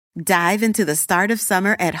Dive into the start of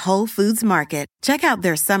summer at Whole Foods Market. Check out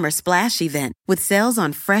their Summer Splash event with sales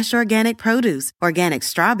on fresh organic produce, organic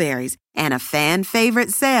strawberries, and a fan-favorite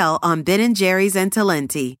sale on Ben & Jerry's and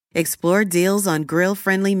Talenti. Explore deals on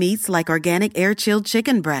grill-friendly meats like organic air-chilled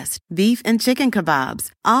chicken breast, beef, and chicken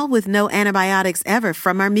kebabs, all with no antibiotics ever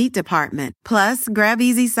from our meat department. Plus, grab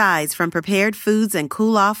easy sides from prepared foods and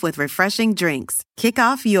cool off with refreshing drinks. Kick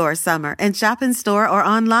off your summer and shop in store or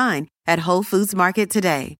online at Whole Foods Market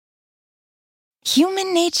today.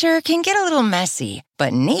 Human nature can get a little messy,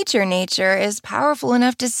 but nature is powerful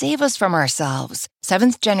enough to save us from ourselves.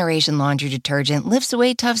 Seventh Generation Laundry Detergent lifts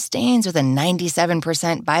away tough stains with a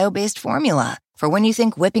 97% bio-based formula. For when you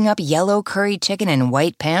think whipping up yellow curry chicken in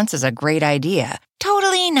white pants is a great idea.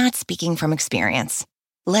 Totally not speaking from experience.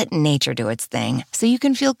 Let nature do its thing so you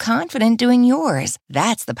can feel confident doing yours.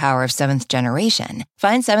 That's the power of Seventh Generation.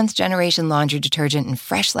 Find Seventh Generation Laundry Detergent in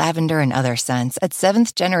fresh lavender and other scents at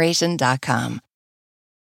seventhgeneration.com.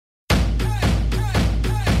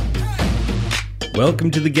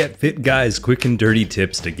 Welcome to the Get Fit Guys quick and dirty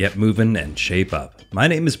tips to get moving and shape up. My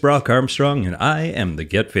name is Brock Armstrong and I am the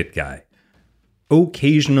Get Fit Guy.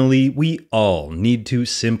 Occasionally, we all need to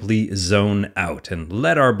simply zone out and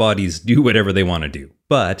let our bodies do whatever they want to do.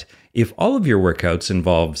 But if all of your workouts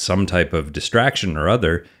involve some type of distraction or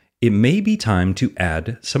other, it may be time to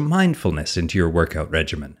add some mindfulness into your workout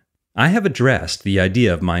regimen. I have addressed the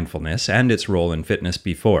idea of mindfulness and its role in fitness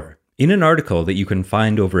before. In an article that you can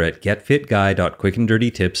find over at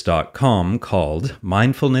getfitguy.quickanddirtytips.com called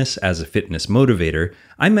Mindfulness as a Fitness Motivator,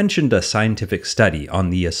 I mentioned a scientific study on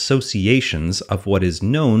the associations of what is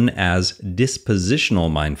known as dispositional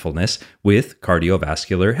mindfulness with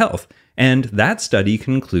cardiovascular health. And that study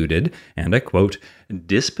concluded, and I quote,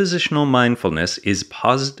 "Dispositional mindfulness is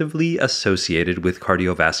positively associated with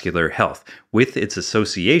cardiovascular health, with its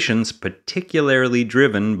associations particularly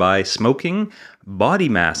driven by smoking, body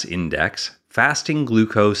mass index, fasting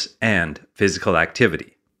glucose, and physical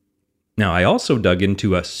activity." Now, I also dug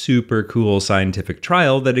into a super cool scientific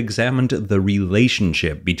trial that examined the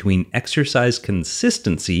relationship between exercise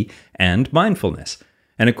consistency and mindfulness.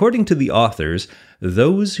 And according to the authors,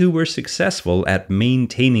 those who were successful at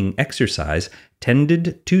maintaining exercise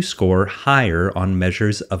tended to score higher on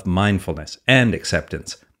measures of mindfulness and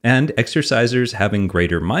acceptance. And exercisers having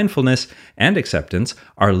greater mindfulness and acceptance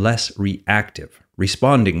are less reactive,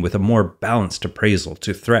 responding with a more balanced appraisal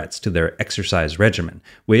to threats to their exercise regimen,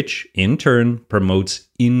 which in turn promotes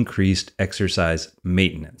increased exercise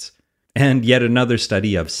maintenance. And yet another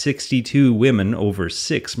study of 62 women over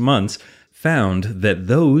 6 months found that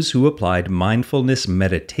those who applied mindfulness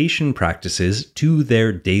meditation practices to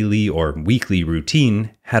their daily or weekly routine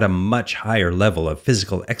had a much higher level of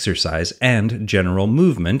physical exercise and general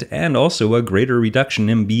movement, and also a greater reduction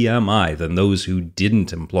in BMI than those who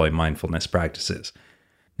didn't employ mindfulness practices.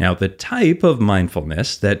 Now, the type of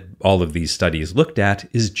mindfulness that all of these studies looked at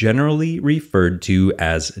is generally referred to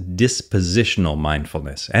as dispositional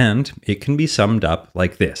mindfulness, and it can be summed up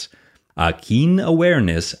like this: a keen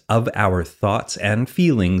awareness of our thoughts and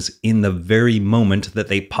feelings in the very moment that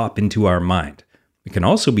they pop into our mind. It can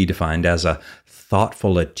also be defined as a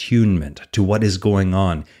thoughtful attunement to what is going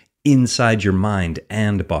on inside your mind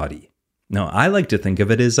and body. Now, I like to think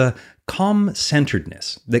of it as a calm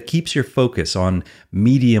centeredness that keeps your focus on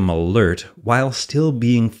medium alert while still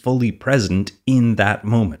being fully present in that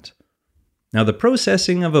moment. Now, the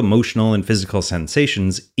processing of emotional and physical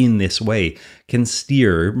sensations in this way can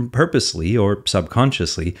steer, purposely or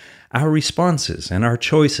subconsciously, our responses and our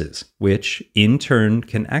choices, which, in turn,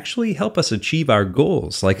 can actually help us achieve our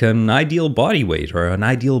goals, like an ideal body weight or an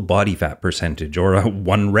ideal body fat percentage or a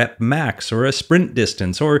 1-rep max or a sprint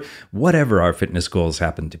distance or whatever our fitness goals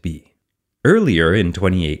happen to be. Earlier in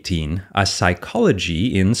 2018, a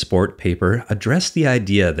Psychology in Sport paper addressed the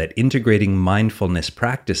idea that integrating mindfulness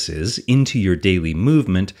practices into your daily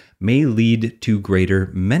movement may lead to greater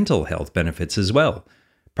mental health benefits as well.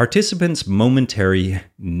 Participants' momentary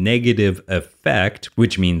negative effect,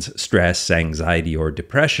 which means stress, anxiety, or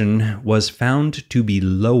depression, was found to be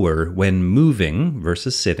lower when moving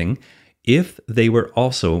versus sitting if they were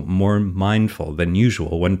also more mindful than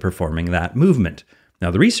usual when performing that movement. Now,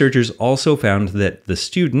 the researchers also found that the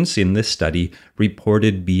students in this study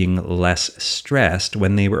reported being less stressed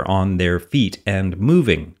when they were on their feet and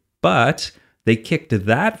moving, but they kicked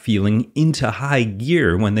that feeling into high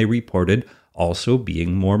gear when they reported also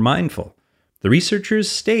being more mindful. The researchers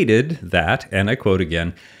stated that, and I quote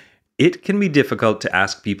again, "It can be difficult to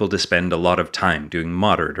ask people to spend a lot of time doing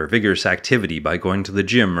moderate or vigorous activity by going to the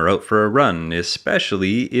gym or out for a run,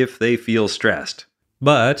 especially if they feel stressed.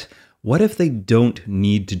 But what if they don't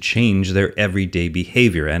need to change their everyday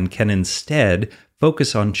behavior and can instead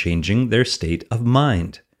focus on changing their state of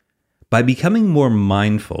mind? By becoming more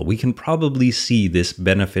mindful, we can probably see this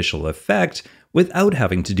beneficial effect without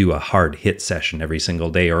having to do a hard HIIT session every single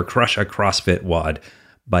day or crush a CrossFit WOD,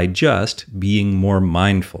 by just being more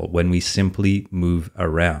mindful when we simply move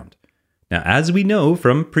around. Now, as we know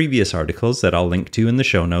from previous articles that I'll link to in the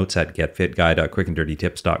show notes at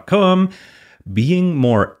getfitguy.quickanddirtytips.com, being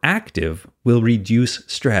more active will reduce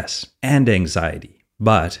stress and anxiety,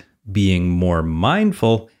 but being more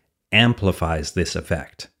mindful amplifies this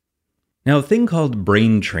effect. Now, a thing called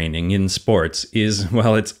brain training in sports is,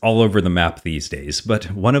 well, it's all over the map these days,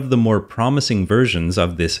 but one of the more promising versions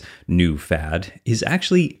of this new fad is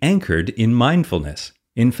actually anchored in mindfulness.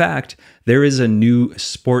 In fact, there is a new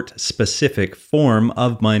sport-specific form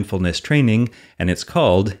of mindfulness training, and it's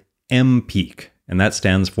called MPEAK, and that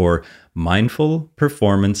stands for Mindful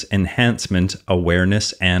Performance Enhancement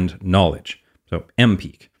Awareness and Knowledge. So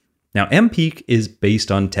MPEAK. Now, MPEAK is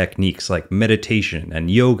based on techniques like meditation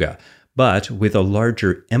and yoga, but with a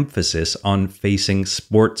larger emphasis on facing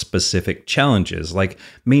sport-specific challenges like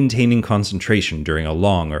maintaining concentration during a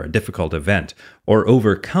long or a difficult event, or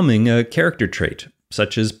overcoming a character trait,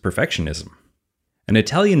 such as perfectionism. An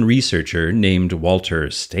Italian researcher named Walter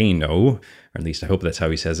Staino, or at least I hope that's how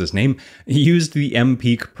he says his name, used the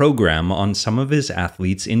MPEAK program on some of his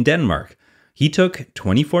athletes in Denmark. He took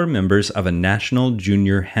 24 members of a national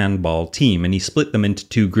junior handball team and he split them into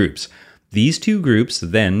two groups. These two groups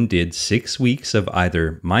then did 6 weeks of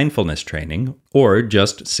either mindfulness training or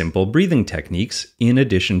just simple breathing techniques in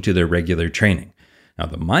addition to their regular training. Now,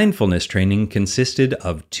 the mindfulness training consisted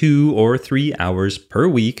of 2 or 3 hours per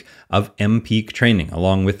week of MPEAK training,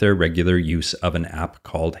 along with their regular use of an app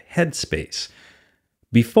called Headspace.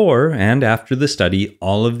 Before and after the study,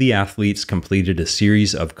 all of the athletes completed a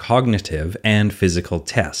series of cognitive and physical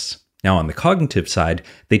tests. Now, on the cognitive side,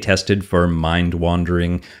 they tested for mind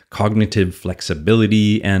wandering, cognitive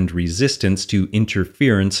flexibility, and resistance to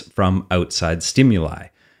interference from outside stimuli.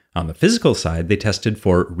 On the physical side, they tested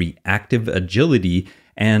for reactive agility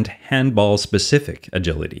and handball-specific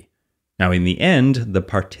agility. Now, in the end, the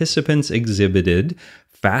participants exhibited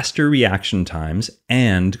faster reaction times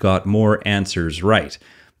and got more answers right.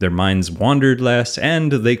 Their minds wandered less,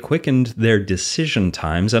 and they quickened their decision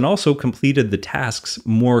times and also completed the tasks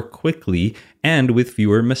more quickly and with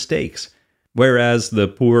fewer mistakes. Whereas the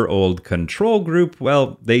poor old control group,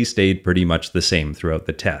 well, they stayed pretty much the same throughout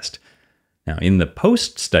the test. Now, in the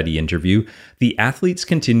post-study interview, the athletes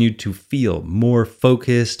continued to feel more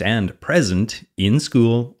focused and present in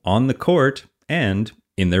school, on the court, and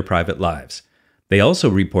in their private lives. They also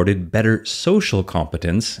reported better social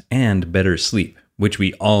competence and better sleep, which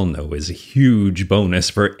we all know is a huge bonus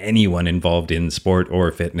for anyone involved in sport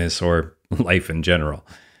or fitness or life in general.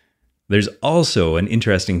 There's also an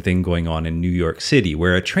interesting thing going on in New York City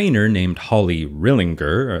where a trainer named Holly Rillinger,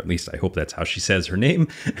 or at least I hope that's how she says her name,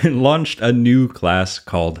 launched a new class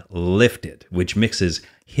called Lifted, which mixes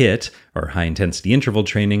HIIT, or high-intensity interval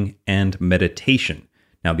training, and meditation.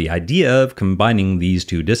 Now, the idea of combining these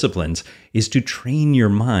two disciplines is to train your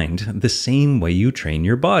mind the same way you train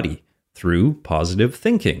your body, through positive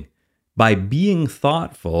thinking. By being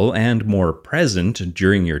thoughtful and more present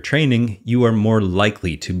during your training, you are more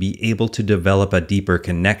likely to be able to develop a deeper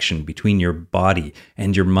connection between your body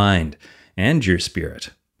and your mind and your spirit.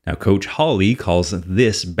 Now, Coach Holly calls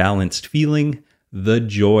this balanced feeling the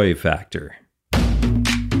joy factor.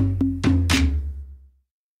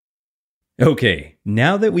 Okay,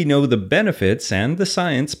 now that we know the benefits and the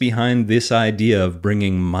science behind this idea of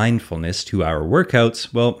bringing mindfulness to our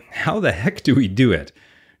workouts, well, how the heck do we do it?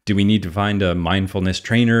 Do we need to find a mindfulness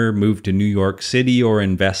trainer, move to New York City, or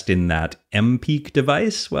invest in that MPEAK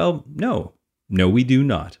device? Well, no. No, we do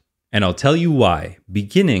not. And I'll tell you why,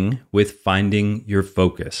 beginning with finding your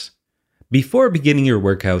focus. Before beginning your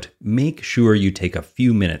workout, make sure you take a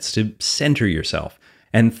few minutes to center yourself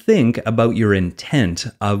and think about your intent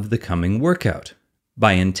of the coming workout.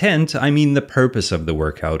 By intent, I mean the purpose of the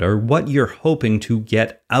workout or what you're hoping to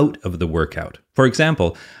get out of the workout. For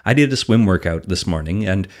example, I did a swim workout this morning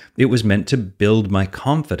and it was meant to build my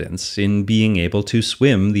confidence in being able to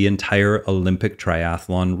swim the entire Olympic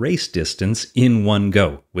triathlon race distance in one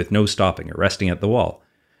go with no stopping or resting at the wall.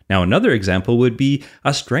 Now, another example would be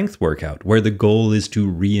a strength workout where the goal is to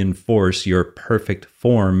reinforce your perfect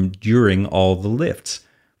form during all the lifts.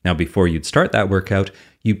 Now, before you'd start that workout,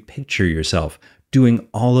 you picture yourself doing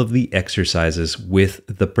all of the exercises with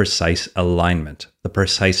the precise alignment, the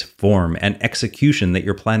precise form and execution that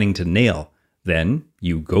you're planning to nail. Then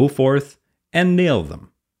you go forth and nail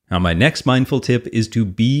them. Now, my next mindful tip is to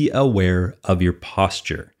be aware of your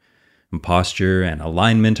posture. Posture and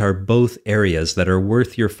alignment are both areas that are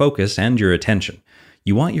worth your focus and your attention.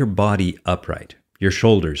 You want your body upright, your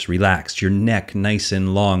shoulders relaxed, your neck nice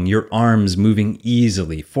and long, your arms moving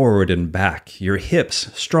easily forward and back, your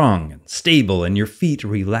hips strong and stable, and your feet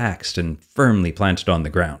relaxed and firmly planted on the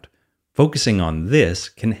ground. Focusing on this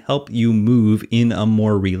can help you move in a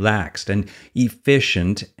more relaxed and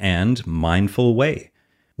efficient and mindful way.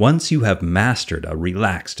 Once you have mastered a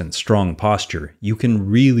relaxed and strong posture, you can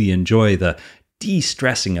really enjoy the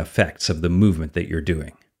de-stressing effects of the movement that you're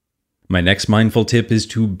doing. My next mindful tip is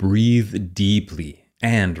to breathe deeply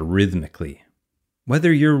and rhythmically.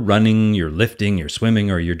 Whether you're running, you're lifting, you're swimming,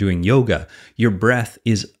 or you're doing yoga, your breath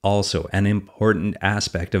is also an important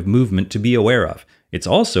aspect of movement to be aware of. It's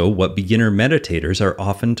also what beginner meditators are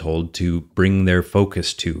often told to bring their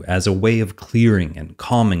focus to as a way of clearing and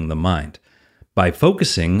calming the mind. By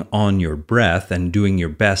focusing on your breath and doing your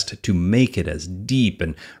best to make it as deep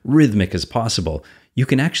and rhythmic as possible, you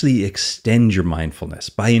can actually extend your mindfulness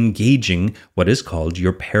by engaging what is called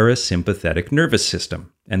your parasympathetic nervous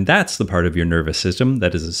system. And that's the part of your nervous system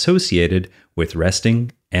that is associated with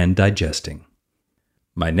resting and digesting.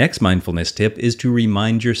 My next mindfulness tip is to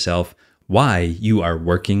remind yourself why you are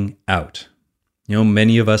working out.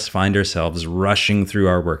 Many of us find ourselves rushing through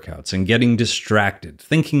our workouts and getting distracted,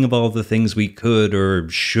 thinking of all the things we could or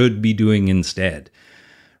should be doing instead.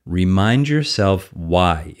 Remind yourself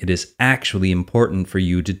why it is actually important for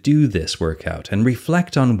you to do this workout and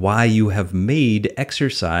reflect on why you have made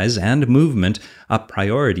exercise and movement a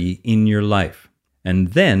priority in your life. And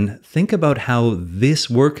then think about how this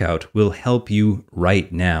workout will help you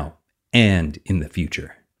right now and in the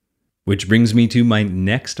future. Which brings me to my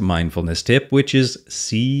next mindfulness tip, which is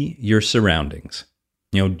see your surroundings.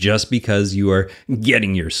 Just because you are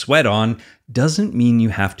getting your sweat on doesn't mean you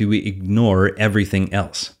have to ignore everything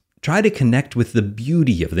else. Try to connect with the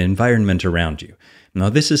beauty of the environment around you. Now,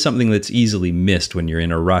 this is something that's easily missed when you're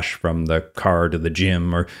in a rush from the car to the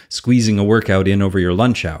gym or squeezing a workout in over your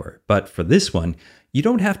lunch hour. But for this one, you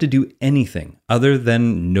don't have to do anything other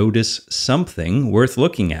than notice something worth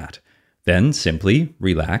looking at. Then simply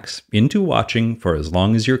relax into watching for as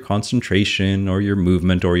long as your concentration or your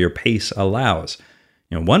movement or your pace allows.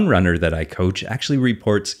 One runner that I coach actually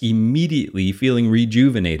reports immediately feeling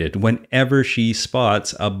rejuvenated whenever she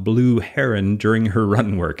spots a blue heron during her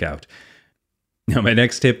run workout. Now, my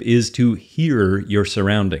next tip is to hear your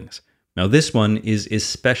surroundings. Now, this one is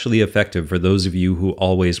especially effective for those of you who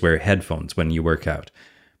always wear headphones when you work out.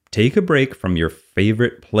 Take a break from your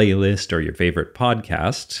favorite playlist or your favorite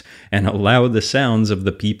podcasts and allow the sounds of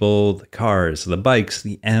the people, the cars, the bikes,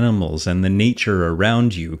 the animals, and the nature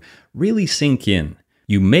around you really sink in.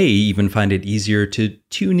 You may even find it easier to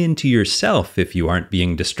tune into yourself if you aren't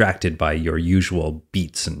being distracted by your usual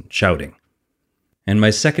beats and shouting. And my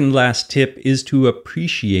second last tip is to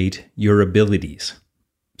appreciate your abilities.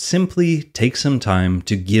 Simply take some time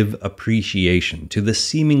to give appreciation to the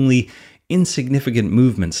seemingly insignificant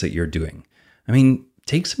movements that you're doing.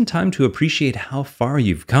 Take some time to appreciate how far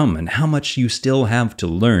you've come and how much you still have to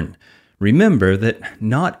learn. Remember that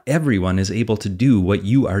not everyone is able to do what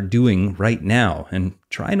you are doing right now, and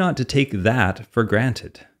try not to take that for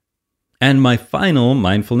granted. And my final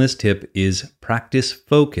mindfulness tip is practice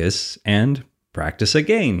focus and practice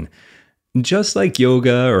again. Just like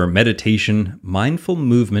yoga or meditation, mindful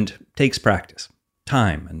movement takes practice,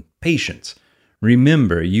 time, and patience.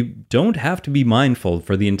 Remember, you don't have to be mindful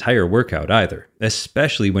for the entire workout either,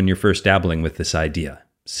 especially when you're first dabbling with this idea.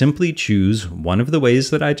 Simply choose one of the ways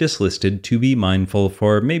that I just listed to be mindful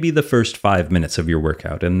for maybe the first 5 minutes of your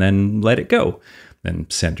workout and then let it go. Then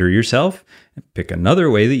center yourself, pick another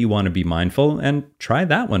way that you want to be mindful and try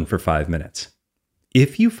that one for 5 minutes.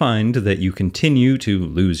 If you find that you continue to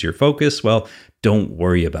lose your focus, well, don't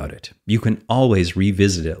worry about it. You can always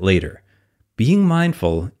revisit it later. Being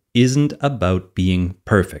mindful isn't about being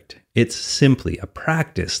perfect. It's simply a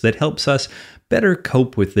practice that helps us better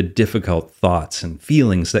cope with the difficult thoughts and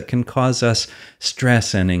feelings that can cause us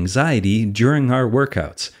stress and anxiety during our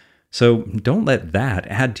workouts. So don't let that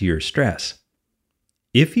add to your stress.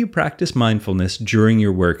 If you practice mindfulness during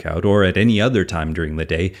your workout or at any other time during the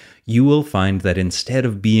day, you will find that instead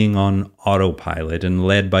of being on autopilot and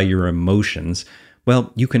led by your emotions,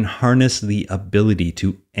 well, you can harness the ability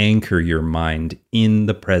to anchor your mind in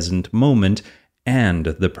the present moment and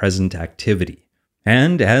the present activity.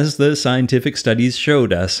 And as the scientific studies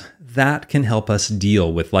showed us, that can help us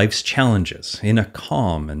deal with life's challenges in a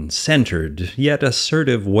calm and centered yet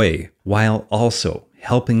assertive way, while also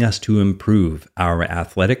helping us to improve our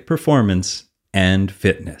athletic performance and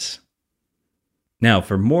fitness. Now,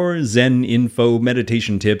 for more Zen info,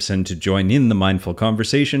 meditation tips, and to join in the mindful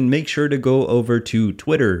conversation, make sure to go over to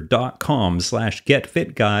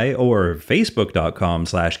twitter.com/getfitguy or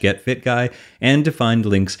facebook.com/getfitguy and to find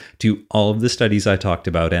links to all of the studies I talked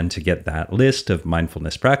about. And to get that list of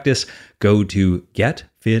mindfulness practice, go to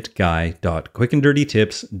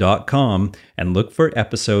getfitguy.quickanddirtytips.com and look for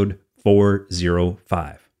episode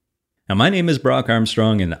 405. Now, my name is Brock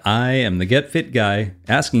Armstrong, and I am the Get Fit Guy,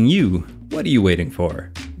 asking you, what are you waiting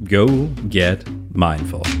for? Go get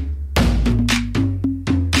mindful.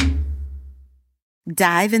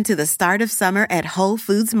 Dive into the start of summer at Whole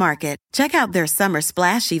Foods Market. Check out their Summer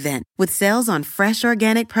Splash event with sales on fresh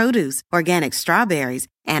organic produce, organic strawberries,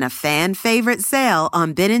 and a fan-favorite sale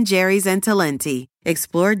on Ben & Jerry's and Talenti.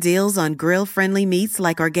 Explore deals on grill-friendly meats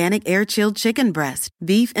like organic air-chilled chicken breast,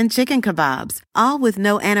 beef and chicken kebabs, all with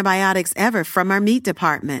no antibiotics ever from our meat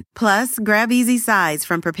department. Plus, grab easy sides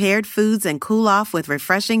from prepared foods and cool off with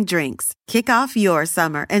refreshing drinks. Kick off your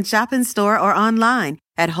summer and shop in store or online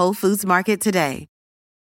at Whole Foods Market today.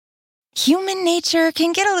 Human nature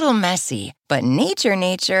can get a little messy, but nature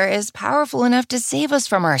is powerful enough to save us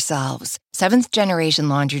from ourselves. Seventh Generation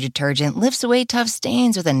Laundry Detergent lifts away tough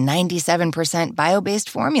stains with a 97% bio-based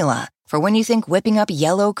formula. For when you think whipping up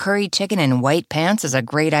yellow curry chicken in white pants is a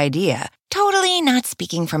great idea. Totally not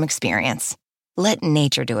speaking from experience. Let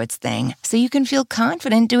nature do its thing so you can feel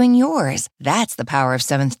confident doing yours. That's the power of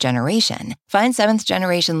Seventh Generation. Find Seventh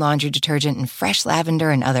Generation Laundry Detergent in fresh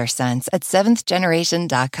lavender and other scents at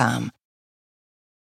seventhgeneration.com.